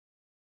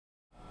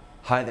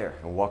Hi there,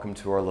 and welcome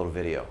to our little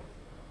video.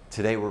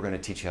 Today we're going to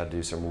teach you how to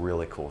do some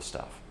really cool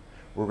stuff.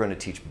 We're going to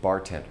teach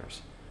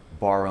bartenders,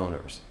 bar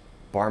owners,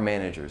 bar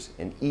managers,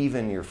 and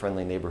even your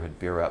friendly neighborhood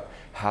beer rep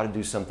how to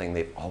do something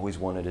they've always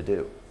wanted to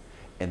do.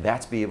 And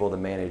that's be able to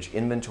manage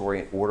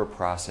inventory and order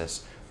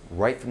process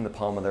right from the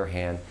palm of their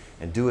hand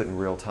and do it in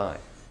real time.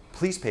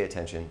 Please pay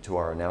attention to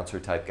our announcer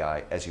type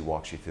guy as he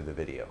walks you through the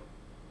video.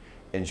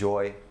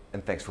 Enjoy,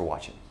 and thanks for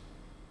watching.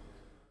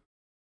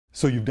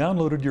 So you've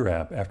downloaded your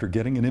app after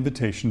getting an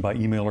invitation by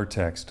email or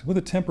text with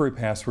a temporary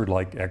password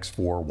like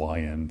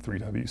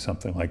X4YN3W,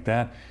 something like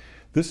that.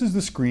 This is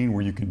the screen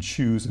where you can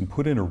choose and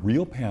put in a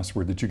real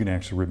password that you can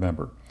actually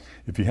remember.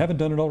 If you haven't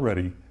done it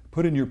already,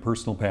 put in your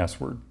personal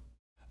password.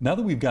 Now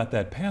that we've got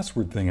that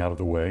password thing out of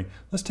the way,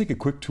 let's take a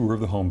quick tour of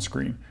the home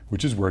screen,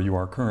 which is where you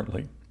are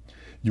currently.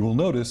 You will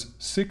notice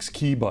 6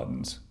 key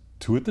buttons,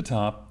 2 at the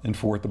top and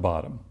 4 at the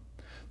bottom.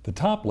 The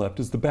top left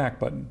is the back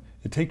button.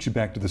 It takes you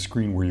back to the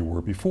screen where you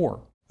were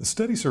before. The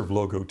SteadyServ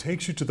logo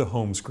takes you to the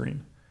home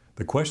screen.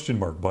 The question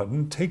mark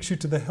button takes you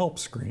to the help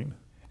screen.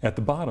 At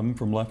the bottom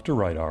from left to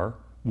right are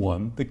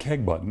 1. The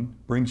keg button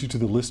brings you to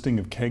the listing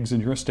of kegs in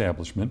your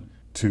establishment.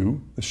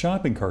 2. The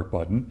shopping cart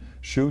button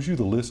shows you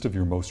the list of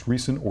your most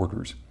recent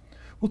orders.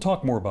 We'll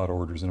talk more about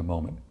orders in a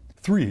moment.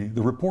 3.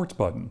 The reports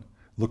button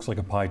looks like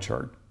a pie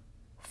chart.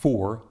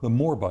 4. The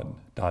more button, ...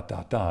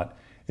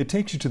 It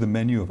takes you to the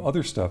menu of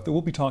other stuff that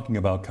we'll be talking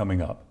about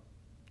coming up.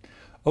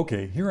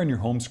 Okay, here on your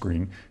home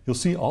screen, you'll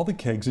see all the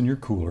kegs in your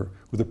cooler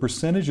with a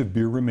percentage of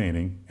beer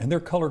remaining, and they're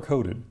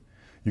color-coded.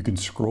 You can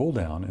scroll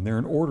down and they're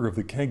in order of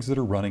the kegs that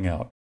are running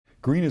out.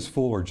 Green is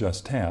full or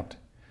just tapped,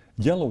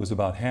 yellow is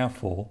about half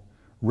full,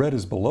 red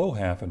is below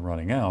half and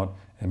running out,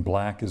 and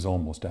black is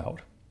almost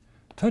out.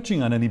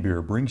 Touching on any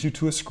beer brings you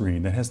to a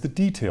screen that has the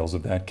details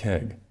of that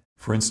keg.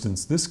 For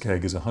instance, this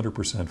keg is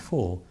 100%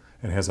 full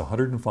and has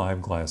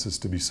 105 glasses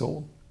to be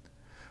sold.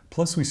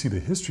 Plus we see the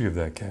history of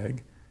that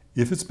keg,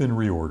 if it's been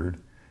reordered,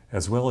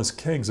 as well as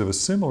kegs of a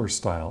similar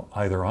style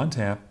either on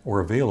tap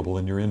or available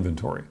in your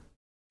inventory.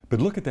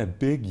 But look at that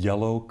big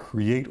yellow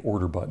Create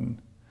Order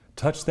button.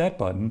 Touch that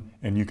button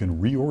and you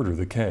can reorder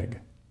the keg.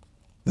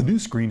 The new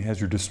screen has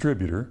your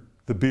distributor,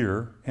 the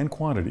beer, and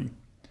quantity.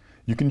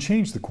 You can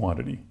change the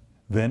quantity,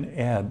 then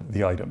add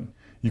the item.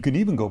 You can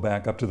even go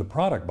back up to the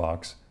product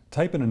box,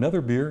 type in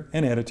another beer,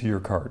 and add it to your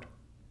cart.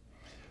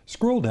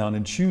 Scroll down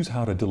and choose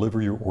how to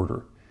deliver your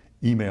order.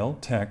 Email,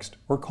 text,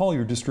 or call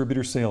your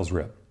distributor sales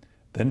rep.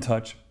 Then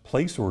touch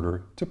Place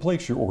Order to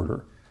place your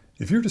order.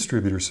 If your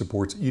distributor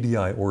supports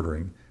EDI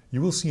ordering,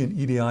 you will see an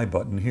EDI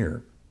button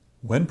here.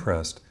 When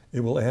pressed, it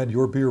will add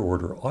your beer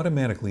order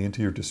automatically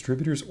into your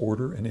distributor's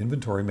order and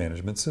inventory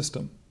management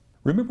system.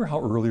 Remember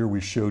how earlier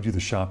we showed you the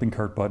shopping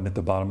cart button at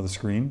the bottom of the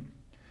screen?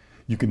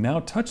 You can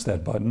now touch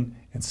that button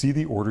and see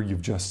the order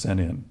you've just sent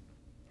in.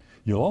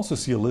 You'll also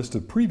see a list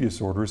of previous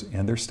orders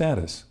and their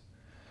status.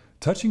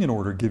 Touching an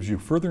order gives you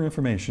further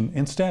information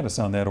and status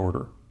on that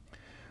order.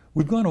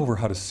 We've gone over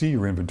how to see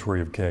your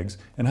inventory of kegs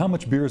and how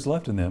much beer is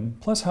left in them,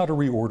 plus how to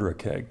reorder a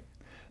keg.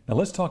 Now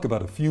let's talk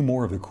about a few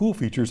more of the cool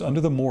features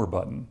under the More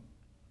button.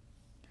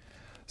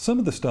 Some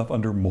of the stuff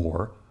under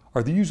More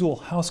are the usual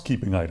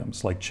housekeeping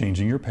items like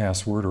changing your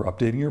password or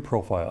updating your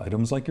profile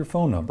items like your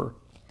phone number.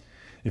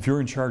 If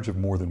you're in charge of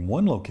more than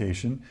one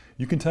location,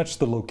 you can touch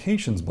the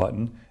Locations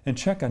button and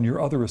check on your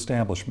other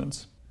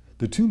establishments.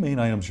 The 2 main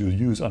items you'll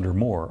use under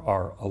More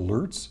are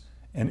Alerts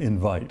and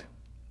Invite.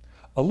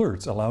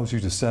 Alerts allows you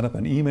to set up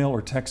an email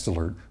or text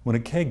alert when a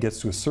keg gets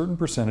to a certain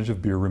percentage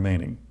of beer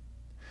remaining.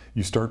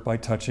 You start by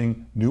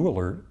touching New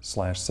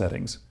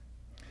Alert/Settings.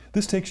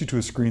 This takes you to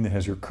a screen that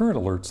has your current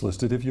alerts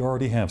listed if you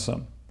already have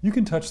some. You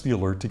can touch the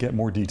alert to get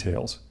more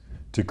details.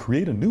 To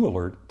create a new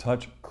alert,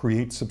 touch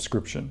Create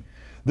Subscription.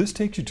 This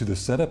takes you to the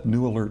Setup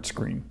New Alert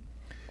screen.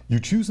 You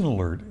choose an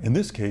alert, in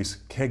this case,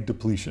 keg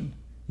depletion.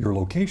 Your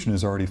location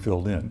is already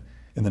filled in.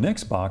 In the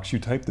next box, you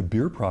type the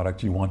beer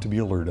product you want to be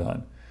alerted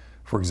on.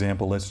 For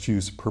example, let's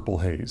choose Purple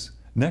Haze.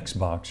 Next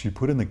box, you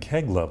put in the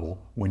keg level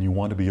when you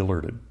want to be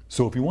alerted.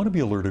 So if you want to be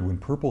alerted when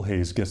Purple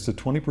Haze gets to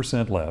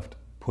 20% left,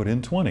 put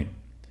in 20.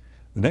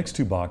 The next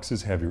 2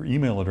 boxes have your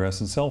email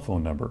address and cell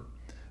phone number.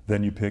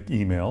 Then you pick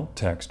email,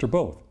 text, or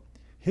both.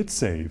 Hit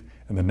save,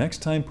 and the next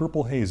time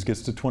Purple Haze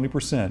gets to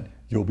 20%,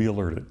 you'll be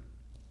alerted.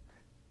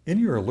 In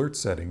your alert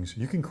settings,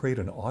 you can create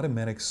an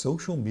automatic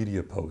social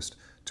media post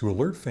to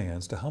alert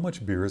fans to how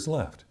much beer is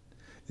left.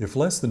 If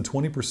less than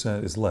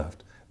 20% is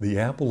left, the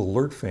app will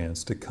alert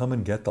fans to come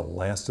and get the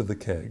last of the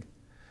keg.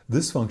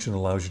 This function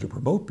allows you to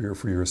promote beer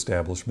for your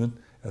establishment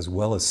as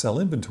well as sell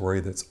inventory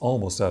that's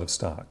almost out of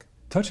stock.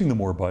 Touching the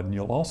More button,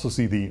 you'll also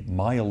see the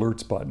My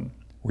Alerts button,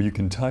 where you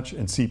can touch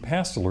and see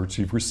past alerts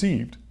you've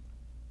received.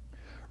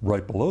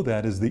 Right below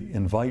that is the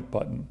Invite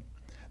button.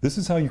 This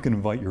is how you can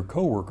invite your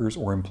coworkers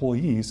or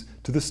employees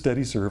to the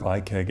SteadyServ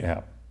iKeg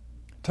app.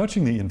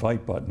 Touching the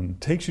Invite button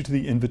takes you to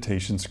the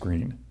invitation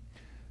screen.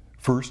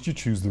 First, you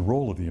choose the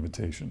role of the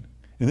invitation.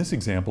 In this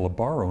example, a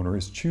bar owner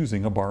is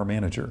choosing a bar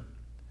manager.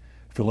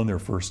 Fill in their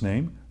first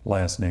name,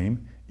 last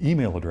name,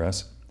 email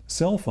address,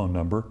 cell phone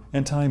number,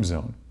 and time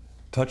zone.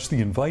 Touch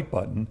the invite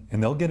button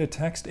and they'll get a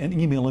text and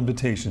email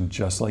invitation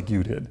just like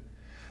you did.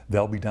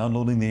 They'll be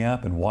downloading the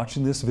app and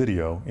watching this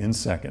video in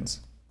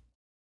seconds.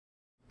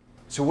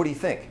 So what do you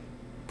think?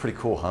 Pretty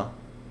cool, huh?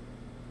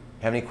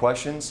 Have any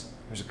questions?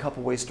 There's a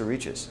couple ways to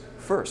reach us.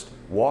 First,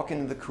 walk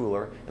into the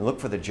cooler and look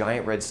for the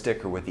giant red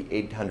sticker with the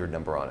 800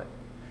 number on it.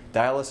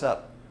 Dial us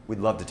up. We'd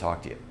love to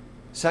talk to you.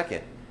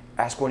 Second,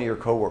 ask one of your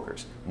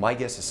coworkers. My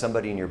guess is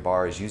somebody in your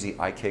bar has used the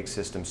iKeg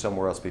system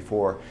somewhere else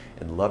before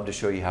and love to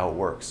show you how it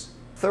works.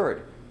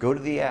 Third, go to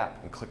the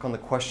app and click on the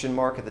question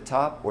mark at the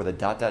top or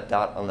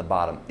the ... on the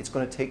bottom. It's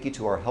going to take you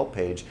to our help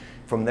page.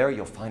 From there,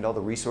 you'll find all the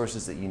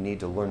resources that you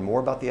need to learn more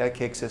about the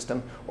iKeg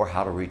system or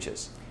how to reach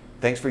us.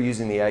 Thanks for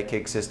using the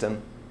iKeg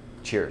system.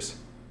 Cheers.